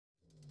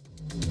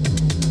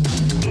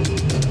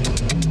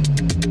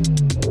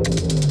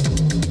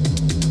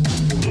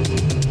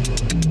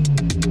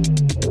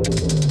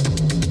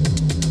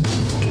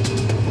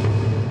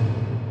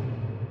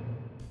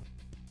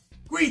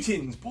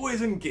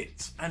guys and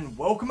gits, and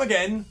welcome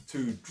again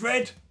to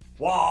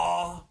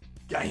Waaagh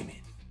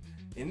Gaming.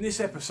 In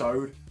this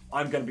episode,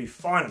 I'm going to be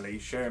finally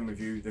sharing with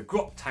you the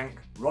Grot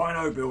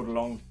Ryno build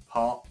along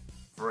part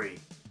 3.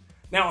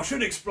 Now I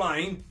should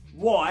explain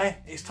why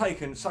it's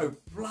taken so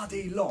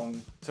bloody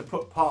long to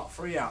put part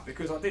 3 out,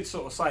 because I did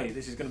sort of say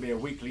this is going to be a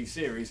weekly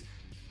series,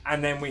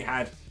 and then we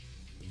had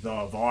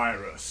the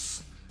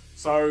virus.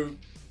 So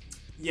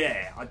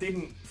yeah, I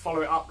didn't follow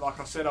it up like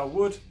I said I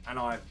would, and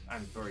I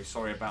am very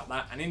sorry about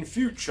that. And in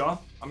future,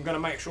 I'm going to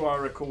make sure I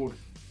record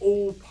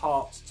all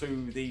parts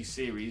to these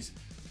series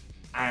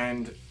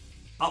and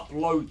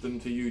upload them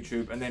to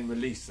YouTube and then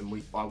release them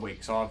week by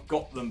week. So I've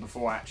got them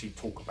before I actually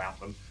talk about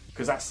them,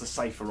 because that's the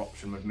safer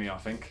option with me, I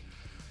think.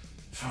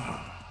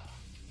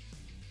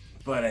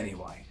 But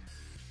anyway,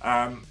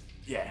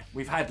 yeah,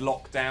 we've had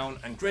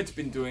lockdown, and Dread's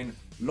been doing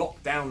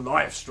lockdown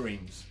live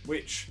streams,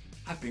 which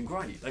have been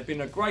great. They've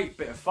been a great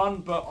bit of fun,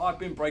 but I've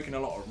been breaking a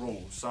lot of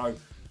rules, so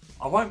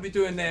I won't be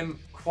doing them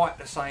quite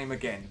the same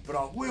again, but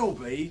I will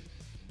be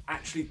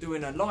actually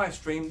doing a live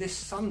stream this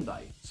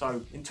Sunday.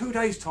 So in 2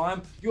 days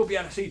time, you'll be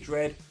able to see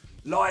Dread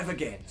live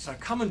again. So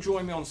come and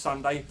join me on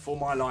Sunday for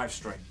my live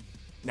stream.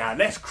 Now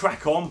let's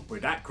crack on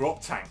with that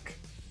Grot tank.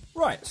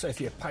 Right, so if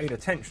you paid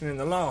attention in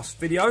the last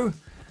video,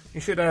 you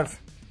should have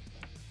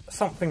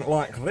something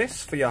like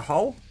this for your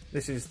hull.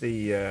 This is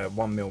the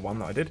 1mm one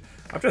that I did.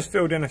 I've just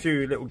filled in a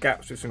few little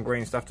gaps with some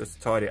green stuff just to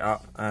tidy it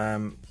up.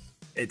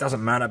 It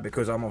doesn't matter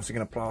because I'm obviously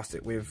going to plaster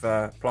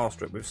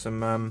it with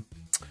some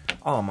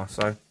armour,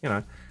 so, you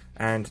know.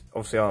 And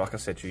obviously, like I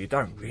said to you, you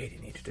don't really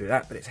need to do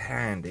that, but it's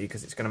handy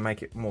because it's going to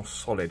make it more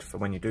solid for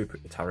when you do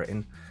put your turret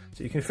in.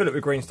 So you can fill it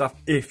with green stuff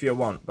if you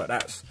want, but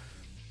that's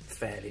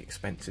fairly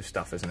expensive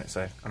stuff, isn't it?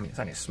 So, I mean, it's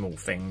only a small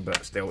thing,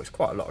 but still, it's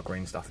quite a lot of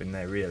green stuff in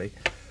there, really.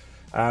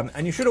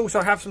 And you should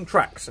also have some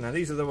tracks. Now,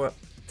 these are the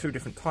 2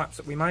 different types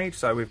that we made.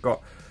 So we've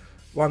got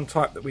one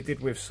type that we did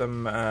with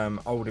some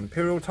old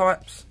Imperial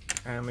types,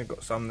 and we've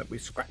got some that we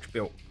scratch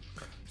built.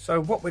 So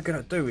what we're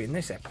going to do in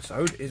this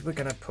episode is we're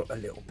going to put a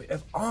little bit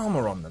of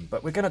armour on them,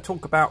 but we're going to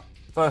talk about,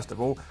 first of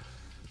all,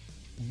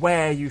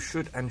 where you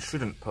should and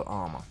shouldn't put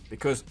armour,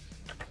 because,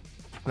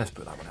 let's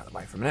put that one out of the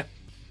way for a minute.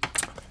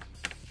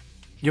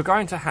 You're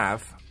going to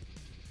have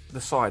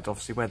the sides,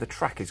 obviously, where the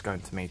track is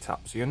going to meet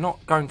up, so you're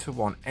not going to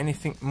want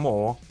anything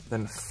more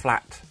than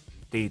flat,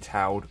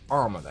 detailed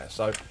armour there.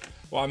 So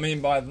what I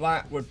mean by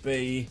that would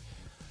be,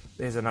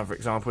 there's another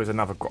example, here's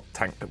another Grot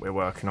tank that we're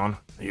working on.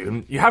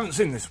 You haven't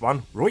seen this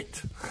one,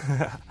 right?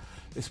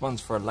 This one's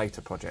for a later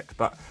project,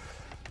 but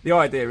the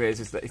idea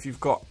is that if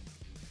you've got,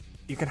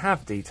 you can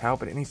have detail,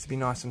 but it needs to be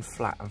nice and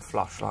flat and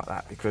flush like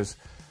that, because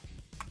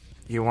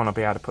you want to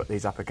be able to put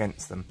these up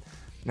against them.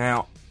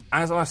 Now,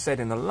 as I said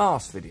in the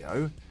last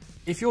video,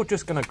 if you're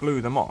just going to glue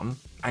them on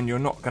and you're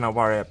not going to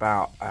worry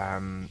about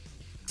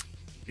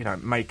you know,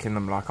 making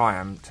them like I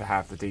am to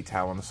have the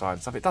detail on the side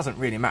and stuff, it doesn't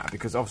really matter,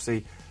 because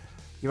obviously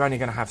you're only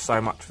going to have so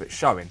much of it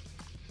showing,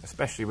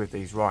 especially with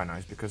these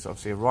rhinos, because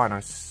obviously a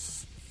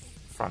rhino's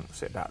front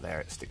sit out there,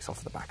 it sticks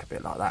off the back a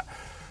bit like that,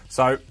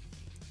 so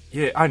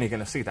you're only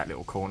going to see that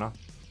little corner.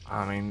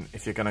 I mean,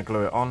 if you're going to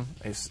glue it on,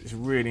 it's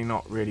really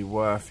not really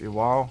worth your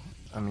while.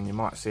 I mean, you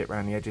might see it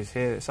around the edges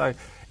here, so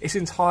it's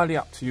entirely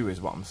up to you is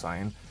what I'm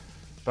saying,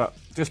 but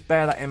just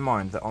bear that in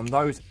mind, that on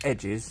those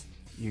edges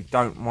you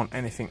don't want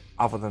anything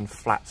other than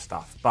flat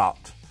stuff.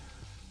 But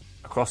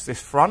across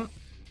this front,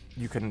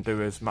 you can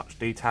do as much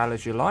detail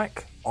as you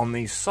like. On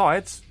these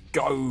sides,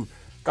 go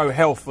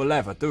hell for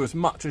leather, do as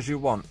much as you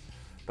want.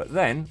 But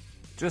then,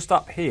 just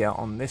up here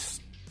on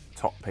this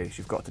top piece,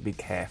 you've got to be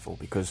careful,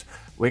 because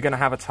we're going to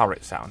have a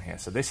turret set on here.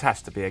 So this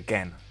has to be,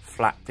 again,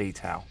 flat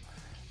detail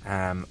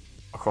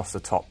across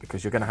the top,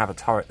 because you're going to have a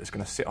turret that's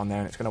going to sit on there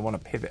and it's going to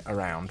want to pivot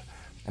around.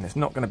 And it's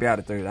not going to be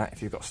able to do that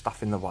if you've got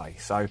stuff in the way.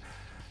 So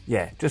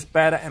yeah, just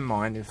bear that in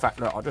mind. In fact,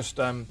 look, I'll just,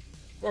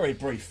 very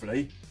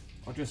briefly,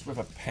 I'll just with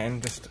a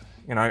pen, just,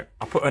 you know,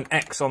 I'll put an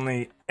X on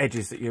the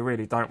edges that you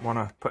really don't want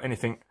to put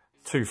anything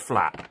too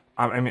flat.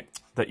 I mean,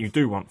 that you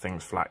do want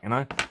things flat, you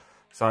know.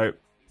 So,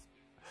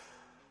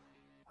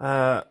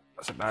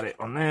 that's about it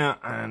on there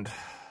and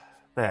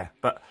there.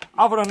 But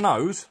other than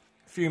those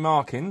few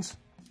markings,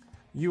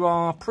 you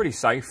are pretty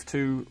safe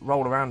to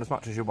roll around as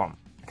much as you want,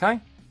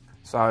 okay?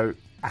 So,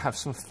 have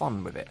some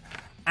fun with it.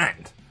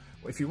 And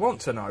if you want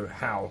to know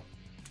how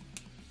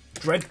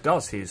Dread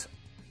does his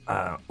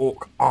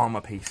orc armour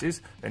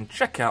pieces, then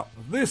check out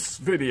this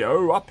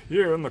video up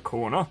here in the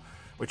corner,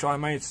 which I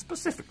made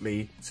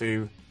specifically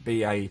to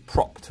be a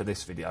prop to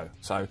this video.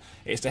 So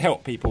it's to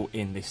help people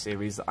in this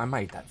series that I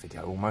made that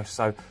video almost,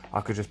 so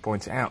I could just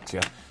point it out to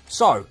you.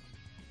 So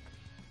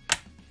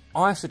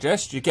I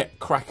suggest you get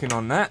cracking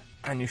on that,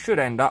 and you should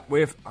end up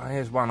with,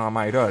 here's one I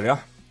made earlier.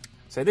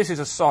 So this is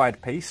a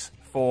side piece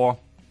for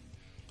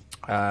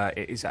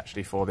it is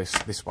actually for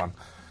this one.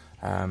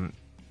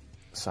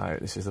 So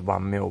this is the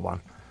 1mm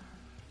one.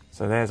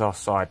 So there's our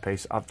side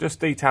piece. I've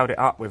just detailed it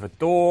up with a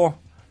door.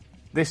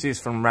 This is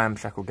from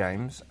Ramshackle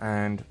Games,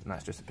 and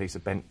that's just a piece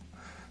of bent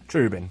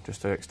tubing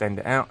just to extend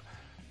it out.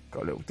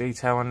 Got a little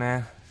detail on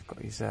there. It's got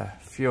his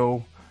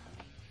fuel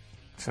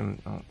some,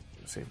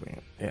 let's see if we,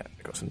 yeah,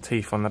 got some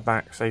teeth on the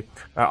back. See,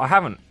 I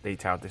haven't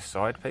detailed this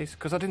side piece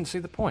because I didn't see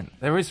the point.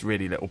 There is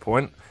really little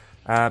point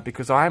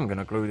because I am going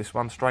to glue this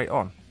one straight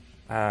on.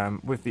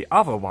 With the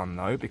other one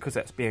though, because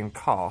it's being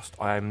cast,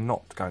 I am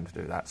not going to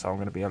do that. So I'm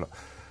going to be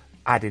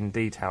adding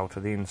detail to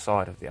the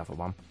inside of the other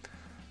one.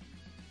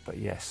 But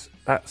yes,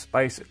 that's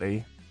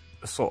basically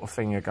the sort of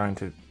thing you're going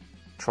to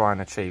try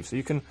and achieve. So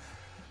you can,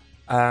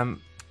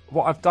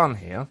 what I've done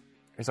here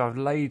is I've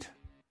laid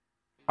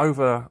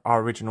over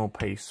our original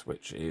piece,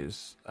 which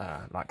is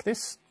like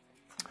this.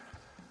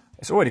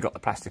 It's already got the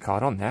plastic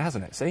card on there,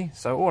 hasn't it? See?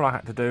 So all I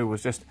had to do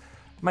was just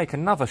make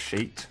another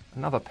sheet,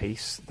 another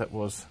piece that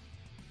was,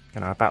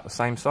 you know, about the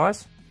same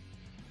size.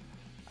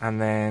 And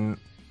then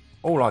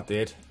all I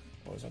did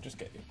was, I'll just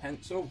get your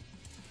pencil.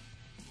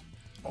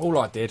 All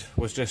I did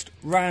was just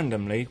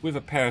randomly, with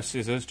a pair of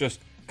scissors, just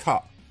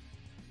cut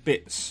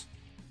bits,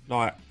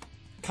 like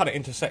cut it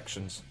into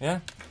sections,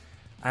 yeah?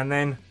 And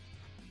then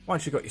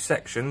once you've got your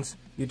sections,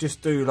 you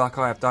just do like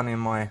I have done in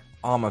my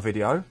armour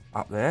video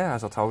up there,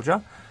 as I told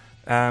you.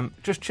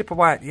 Just chip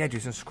away at the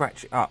edges and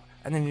scratch it up,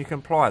 and then you can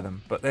apply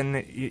them. But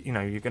then, you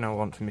know, you're going to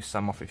want to miss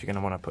some off if you're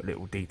going to want to put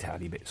little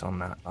detail-y bits on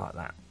that, like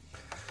that.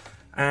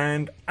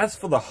 And as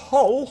for the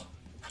hull,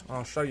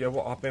 I'll show you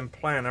what I've been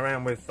playing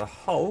around with the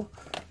hull,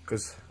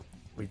 because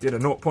we did a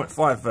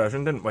 0.5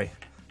 version, didn't we?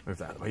 Move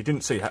that away. You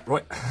didn't see that,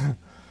 right?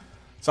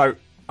 So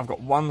I've got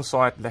one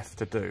side left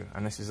to do,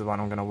 and this is the one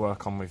I'm going to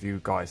work on with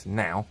you guys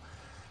now.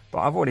 But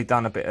I've already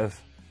done a bit of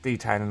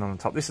detailing on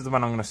the top. This is the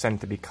one I'm going to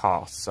send to be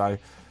cast. So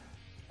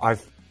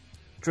I've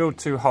drilled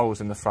 2 holes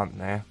in the front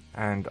there,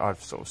 and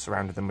I've sort of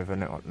surrounded them with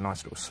a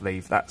nice little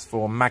sleeve. That's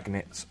for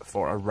magnets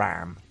for a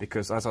ram,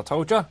 because as I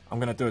told you, I'm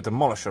going to do a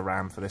demolisher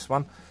ram for this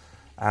one.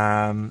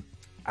 And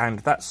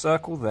that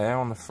circle there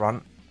on the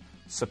front,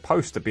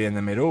 supposed to be in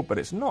the middle, but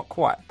it's not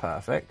quite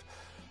perfect.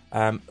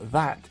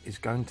 That is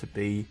going to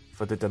be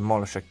for the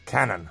demolisher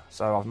cannon.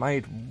 So I've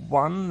made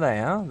one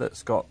there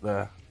that's got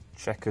the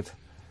checkered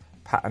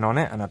pattern on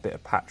it and a bit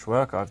of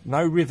patchwork. I've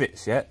no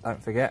rivets yet,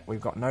 don't forget,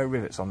 we've got no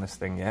rivets on this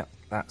thing yet.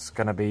 That's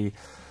going to be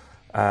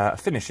a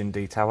finishing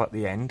detail at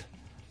the end.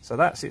 So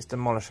that's its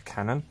demolisher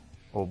cannon,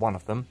 or one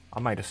of them. I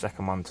made a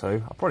second one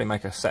too. I'll probably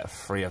make a set of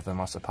 3 of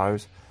them, I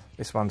suppose.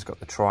 This one's got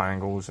the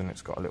triangles and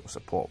it's got a little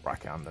support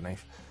bracket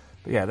underneath.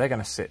 But yeah, they're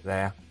going to sit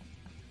there.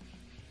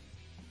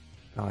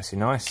 Nicey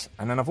nice.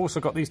 And then I've also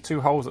got these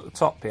 2 holes at the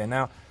top here.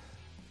 Now,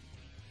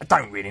 I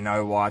don't really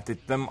know why I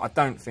did them. I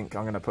don't think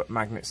I'm going to put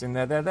magnets in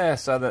there. They're there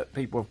so that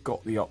people have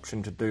got the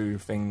option to do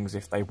things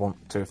if they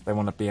want to, if they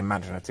want to be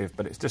imaginative.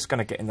 But it's just going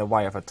to get in the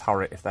way of a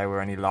turret if they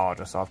were any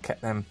larger. So I've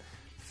kept them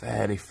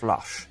fairly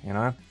flush, you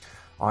know.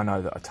 I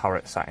know that a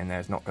turret sat in there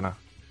is not going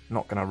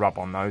to rub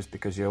on those,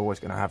 because you're always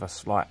going to have a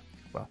slight,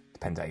 well,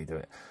 depends how you do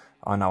it.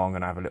 I know I'm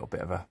going to have a little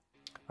bit of a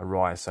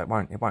rise, so it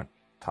won't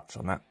touch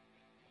on that.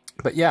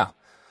 But yeah,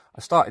 I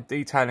started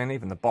detailing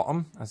even the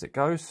bottom as it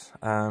goes.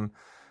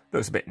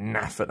 Looks a bit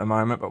naff at the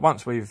moment, but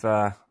once we've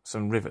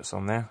some rivets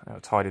on there,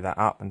 I'll tidy that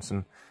up, and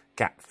some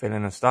gap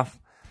filling and stuff.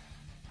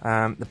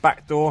 The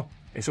back door,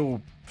 it's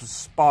all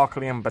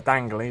sparkly and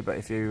badangly, but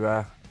if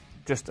you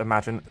just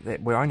imagine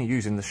that we're only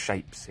using the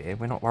shapes here.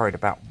 We're not worried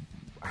about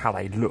how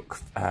they look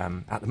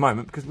at the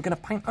moment, because we're going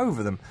to paint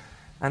over them.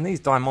 And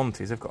these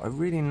diamantes have got a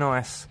really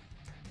nice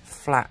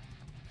flat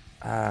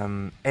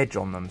edge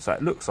on them, so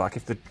it looks like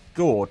if the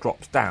door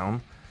drops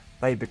down,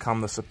 they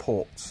become the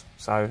supports.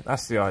 So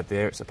that's the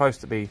idea. It's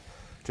supposed to be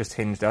just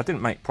hinged. I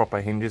didn't make proper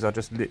hinges. I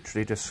just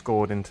literally just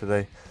scored into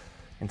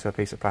a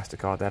piece of plastic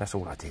card there. That's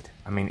all I did.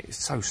 I mean,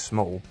 it's so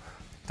small.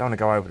 Don't want to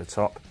go over the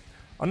top.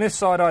 On this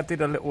side, I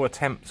did a little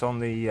attempt on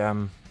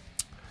the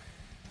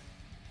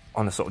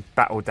sort of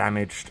battle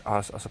damaged. I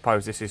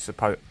suppose this is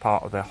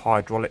part of the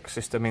hydraulic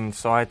system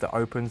inside that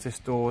opens this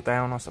door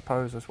down, I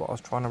suppose, is what I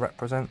was trying to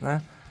represent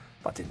there.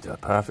 But I didn't do a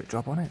perfect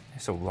job on it.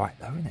 It's all right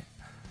though, isn't it?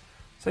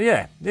 So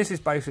yeah, this is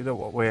basically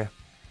what we're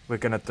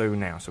going to do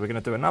now. So we're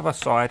going to do another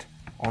side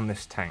on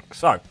this tank.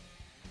 So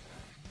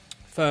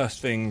first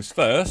things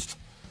first,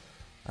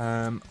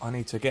 I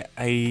need to get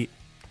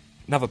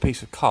another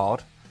piece of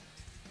card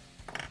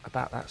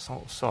about that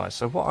sort of size.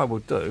 So what I will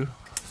do,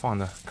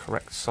 find the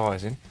correct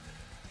sizing.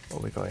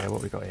 What we got here?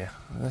 What we got here?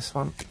 This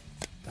one.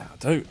 That'll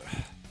do.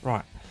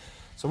 Right.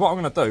 So what I'm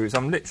going to do is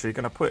I'm literally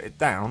going to put it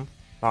down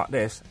like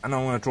this, and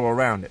I'm going to draw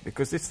around it,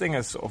 because this thing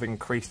has sort of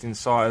increased in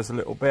size a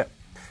little bit,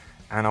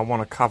 and I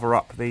want to cover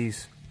up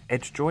these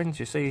edge joins.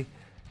 You see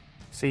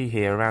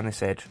here around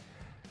this edge.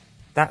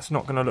 That's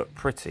not going to look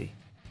pretty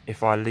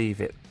if I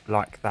leave it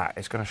like that.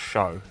 It's going to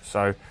show.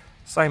 So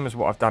same as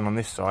what I've done on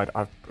this side,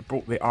 I've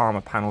brought the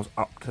armour panels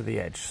up to the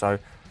edge. So I'm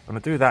going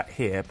to do that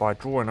here by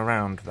drawing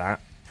around that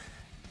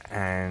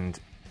and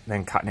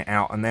then cutting it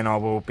out, and then I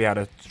will be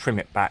able to trim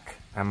it back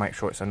and make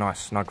sure it's a nice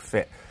snug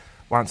fit.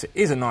 Once it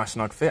is a nice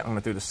snug fit, I'm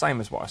going to do the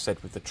same as what I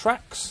said with the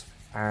tracks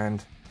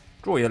and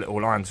draw your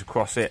little lines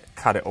across it,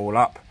 cut it all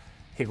up,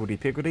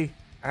 higgledy-piggledy,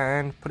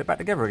 and put it back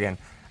together again.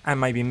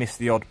 And maybe miss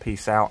the odd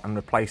piece out and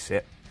replace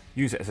it,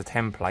 use it as a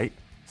template.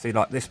 See,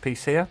 like this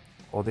piece here,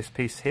 or this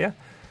piece here,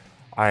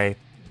 I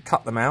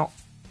cut them out,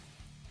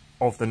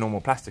 of the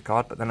normal plastic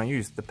card, but then I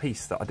used the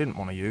piece that I didn't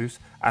want to use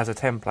as a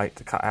template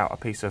to cut out a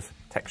piece of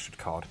textured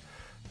card.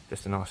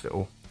 Just a nice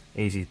little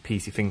easy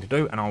peasy thing to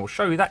do, and I will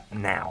show you that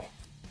now.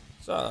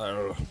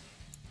 So,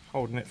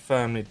 holding it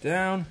firmly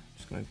down,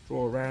 just going to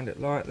draw around it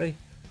lightly,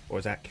 or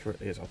as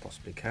accurately as I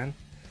possibly can.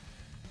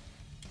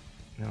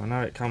 Now I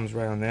know it comes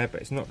round there,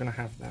 but it's not going to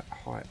have that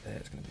height there,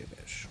 it's going to be a bit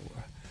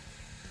shorter.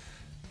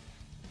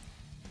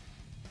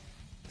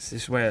 This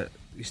is where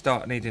you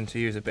start needing to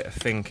use a bit of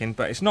thinking,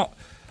 but it's not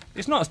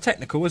as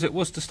technical as it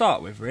was to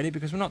start with, really,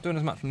 because we're not doing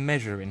as much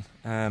measuring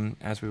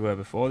as we were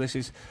before. This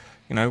is,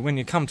 you know, when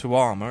you come to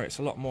armour, it's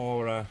a lot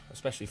more,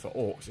 especially for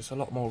orcs, it's a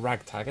lot more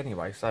ragtag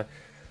anyway, so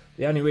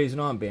the only reason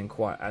I'm being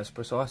quite as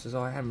precise as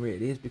I am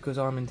really is because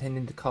I'm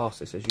intending to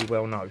cast this, as you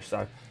well know.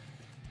 So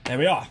there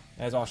we are,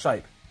 there's our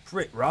shape.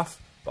 Pretty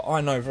rough, but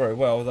I know very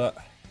well that,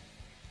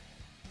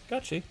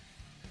 gotcha.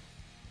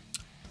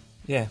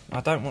 Yeah, I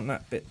don't want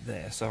that bit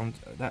there, so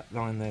that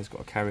line there's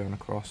got to carry on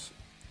across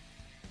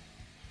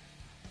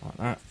like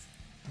that.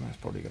 And that's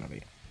probably going to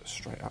be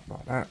straight up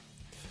like that.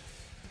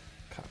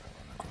 Cut that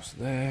one across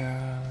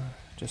there.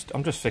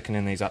 I'm just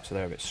thickening these up so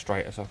they're a bit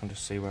straighter, so I can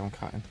just see where I'm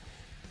cutting.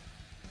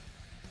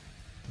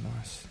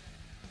 Nice.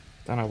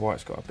 Don't know why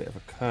it's got a bit of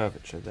a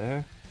curvature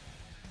there.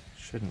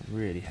 Shouldn't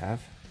really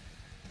have.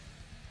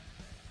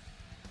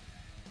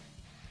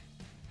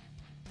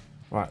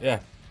 Right,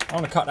 yeah. I'm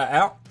going to cut that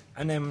out.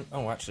 And then,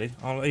 oh, actually,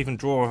 I'll even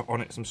draw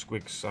on it some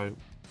squigs, so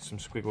some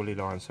squiggly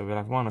lines. So we'll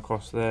have one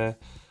across there,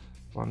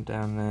 one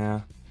down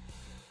there,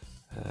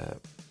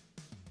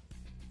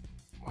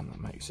 one that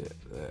makes it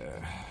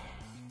there.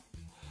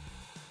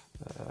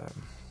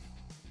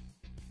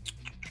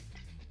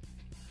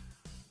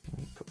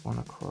 Put one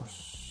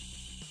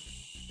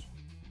across.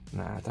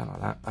 Nah, I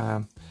don't like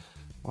that.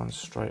 One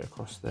straight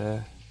across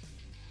there,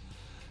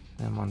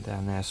 then one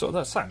down there. Sort of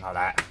that's something like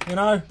that, you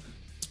know.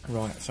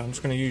 Right, so I'm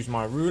just going to use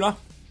my ruler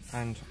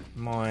and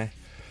my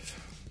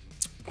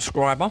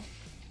scriber. I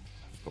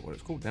forgot what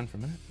it's called then for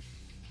a minute.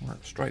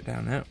 Right, straight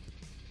down there.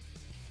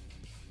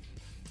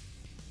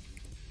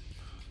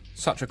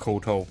 Such a cool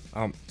tool.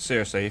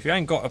 Seriously,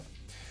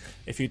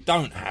 if you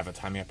don't have a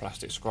Tamiya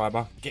plastic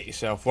scriber, get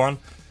yourself one.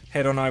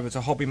 Head on over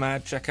to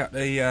HobbyMad. Check out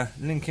the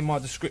link in my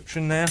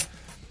description there.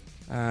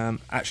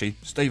 Actually,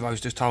 Steve-O's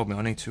just told me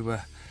I need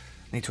to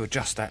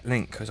adjust that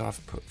link because I've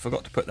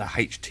forgot to put the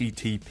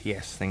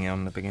HTTPS thing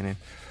on the beginning.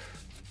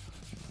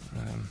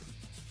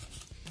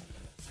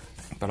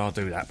 But I'll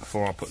do that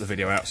before I put the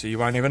video out, so you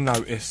won't even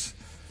notice.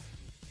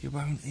 You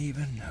won't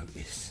even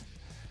notice.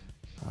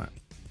 Right,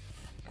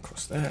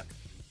 across there.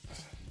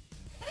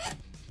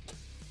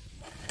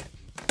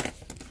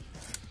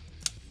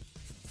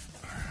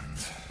 And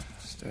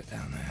let's do it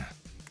down there.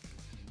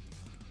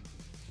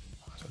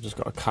 So I've just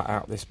got to cut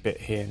out this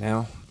bit here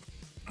now.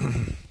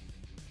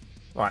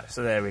 Right,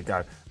 so there we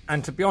go.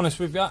 And to be honest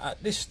with you,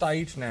 at this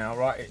stage now,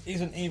 right, it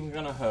isn't even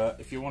going to hurt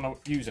if you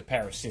want to use a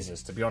pair of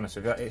scissors, to be honest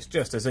with you. It's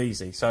just as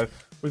easy. So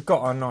we've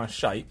got our nice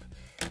shape.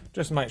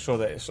 Just make sure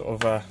that it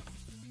sort of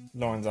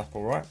lines up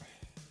all right.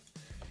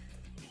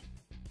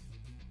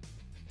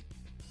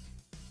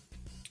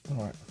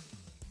 All right.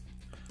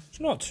 It's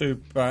not too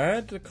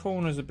bad. The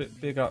corner's a bit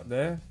big up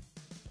there.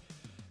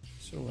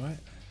 It's all right.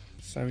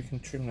 So we can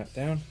trim that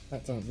down.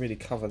 That doesn't really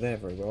cover there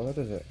very well,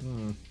 does it?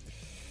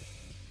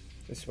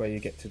 This way you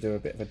get to do a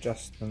bit of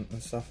adjustment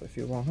and stuff if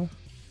you want. Huh?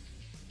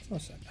 It's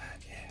not so bad,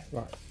 yeah.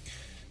 Right.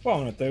 What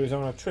I'm going to do is I'm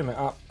going to trim it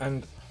up,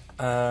 and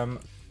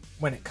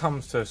when it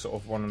comes to sort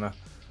of wanting to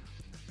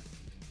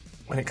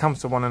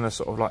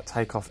sort of like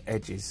take off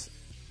edges,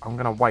 I'm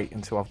going to wait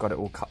until I've got it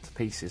all cut to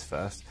pieces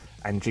first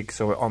and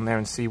jigsaw it on there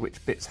and see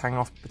which bits hang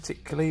off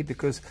particularly,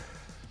 because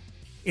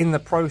in the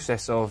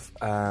process of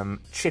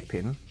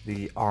chipping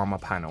the armour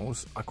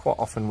panels, I quite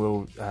often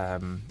will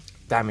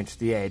damage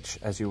the edge,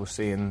 as you will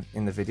see in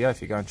the video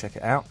if you go and check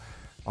it out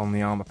on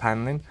the armour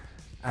panelling,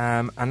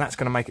 and that's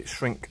going to make it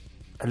shrink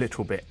a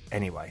little bit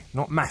anyway,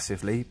 not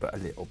massively but a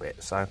little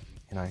bit, so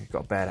you know you've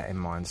got to bear that in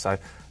mind. So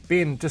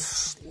being just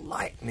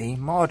slightly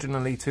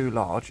marginally too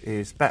large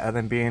is better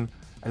than being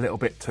a little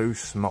bit too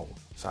small.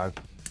 So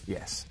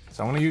yes,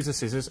 so I'm going to use the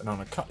scissors and I'm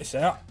going to cut this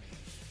out,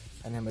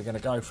 and then we're going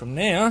to go from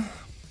there.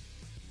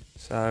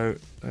 So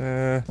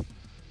I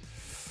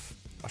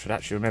should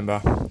actually remember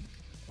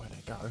where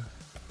they go.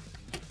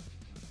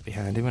 Be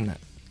handy, wouldn't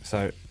it?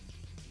 So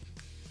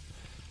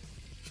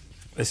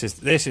this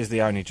is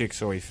the only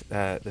jigsaw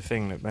the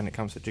thing that when it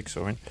comes to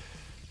jigsawing,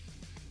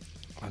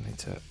 I need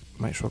to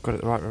make sure I've got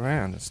it the right way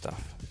around and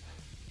stuff.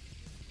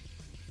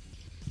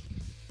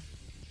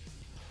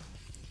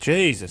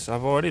 Jesus,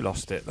 I've already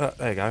lost it. Look,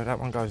 there you go. That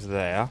one goes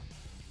there.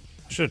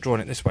 I should have drawn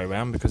it this way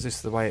round because this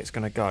is the way it's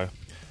going to go.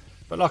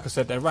 But like I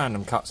said, they're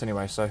random cuts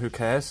anyway, so who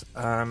cares?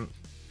 I'm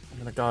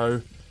going to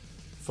go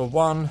for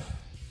one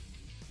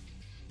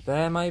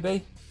there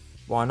maybe.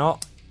 Why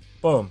not?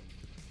 Boom.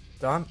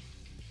 Done.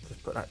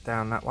 Just put that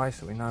down that way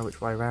so we know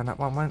which way around that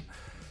one went.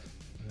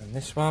 And then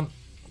this one,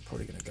 I'm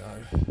probably going to go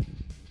on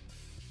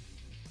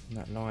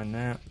that line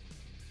there.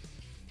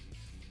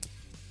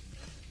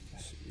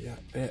 That's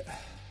that bit.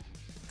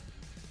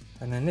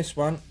 And then this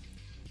one,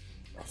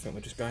 I think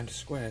we're just going to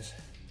squares.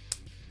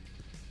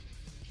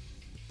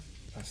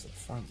 That's the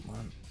front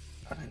one.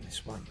 And then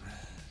this one,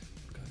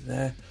 go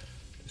there.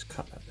 Just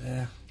cut that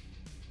there.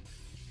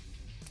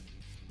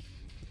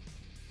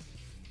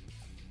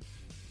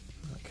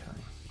 Okay.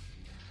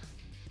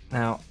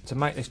 Now, to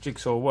make this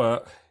jigsaw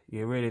work,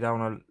 you really don't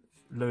want to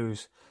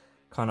lose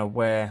kind of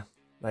where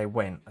they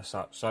went as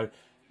such. So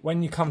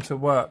when you come to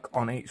work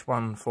on each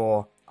one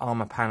for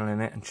armour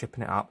paneling it and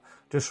chipping it up,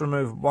 just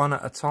remove one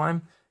at a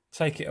time,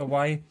 take it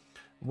away,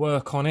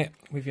 work on it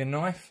with your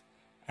knife,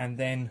 and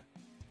then,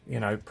 you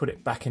know, put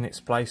it back in its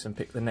place and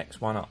pick the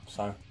next one up.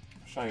 So I'll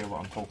show you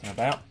what I'm talking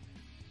about.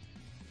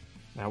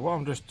 Now what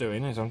I'm just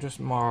doing is I'm just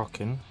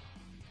marking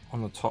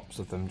on the tops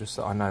of them just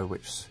so I know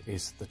which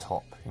is the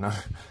top, you know,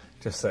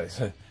 just so it's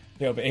a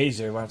little bit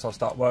easier once I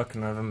start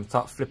working on them,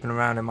 start flipping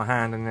around in my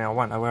hand, and then I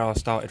won't know where I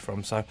started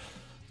from. So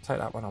take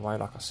that one away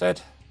like I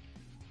said,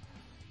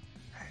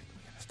 and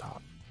we're going to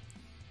start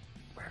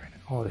wearing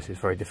it. Oh, this is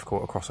very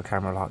difficult across a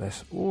camera like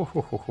this.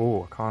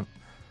 Oh, I can't.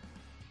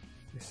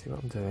 Let's see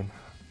what I'm doing.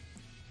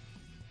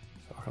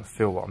 So I can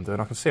feel what I'm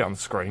doing. I can see it on the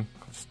screen.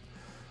 It just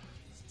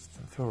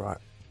doesn't feel right.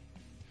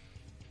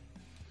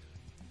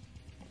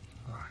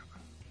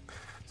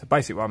 So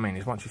basically what I mean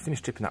is once you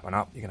finish chipping that one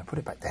up, you're going to put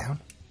it back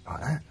down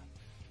like that. And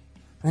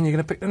then you're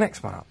going to pick the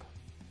next one up.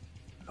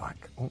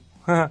 Like,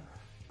 oh,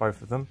 both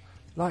of them,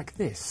 like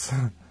this.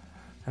 And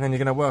then you're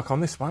going to work on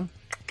this one.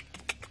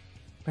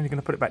 Then you're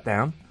going to put it back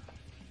down.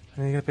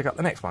 And then you're going to pick up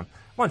the next one.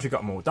 Once you've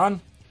got them all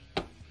done,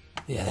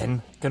 you're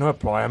then going to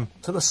apply them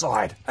to the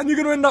side. And you're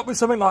going to end up with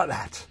something like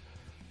that.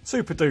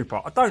 Super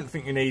duper. I don't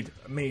think you need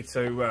me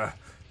to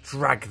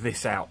drag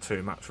this out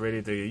too much,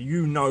 really, do you?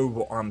 You know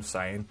what I'm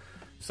saying.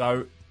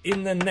 So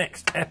in the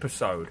next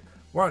episode,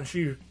 once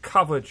you've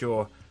covered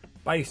your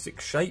basic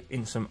shape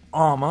in some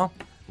armour,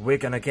 we're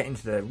going to get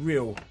into the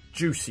real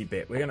juicy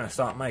bit. We're going to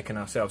start making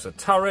ourselves a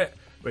turret.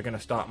 We're going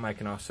to start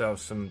making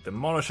ourselves some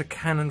demolisher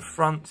cannon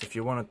fronts, if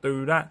you want to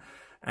do that,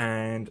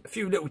 and a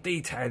few little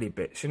detaily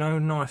bits, you know,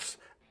 nice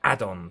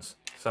add-ons.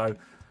 So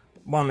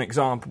one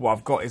example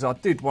I've got is I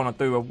did want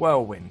to do a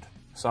whirlwind.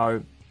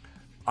 So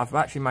I've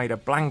actually made a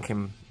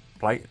blanking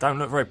plate. Don't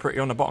look very pretty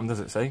on the bottom,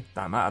 does it? See,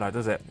 don't matter though,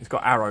 does it? It's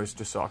got arrows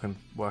just so I can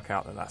work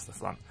out that that's the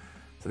front.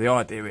 So the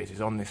idea is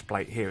on this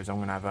plate here is I'm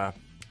going to have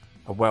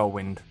a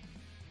whirlwind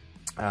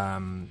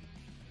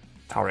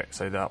turret,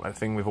 so that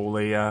thing with all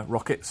the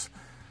rockets.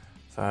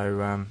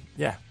 So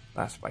yeah,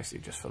 that's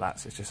basically just for that.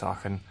 So it's just so I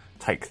can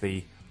take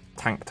the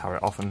tank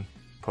turret off and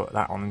put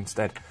that on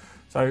instead.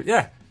 So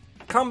yeah,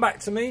 come back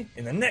to me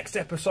in the next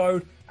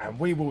episode and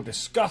we will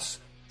discuss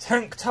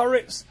tank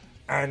turrets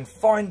and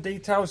fine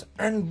details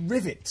and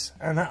rivets,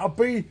 and that'll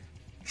be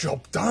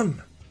job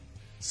done.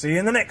 See you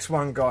in the next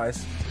one,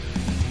 guys.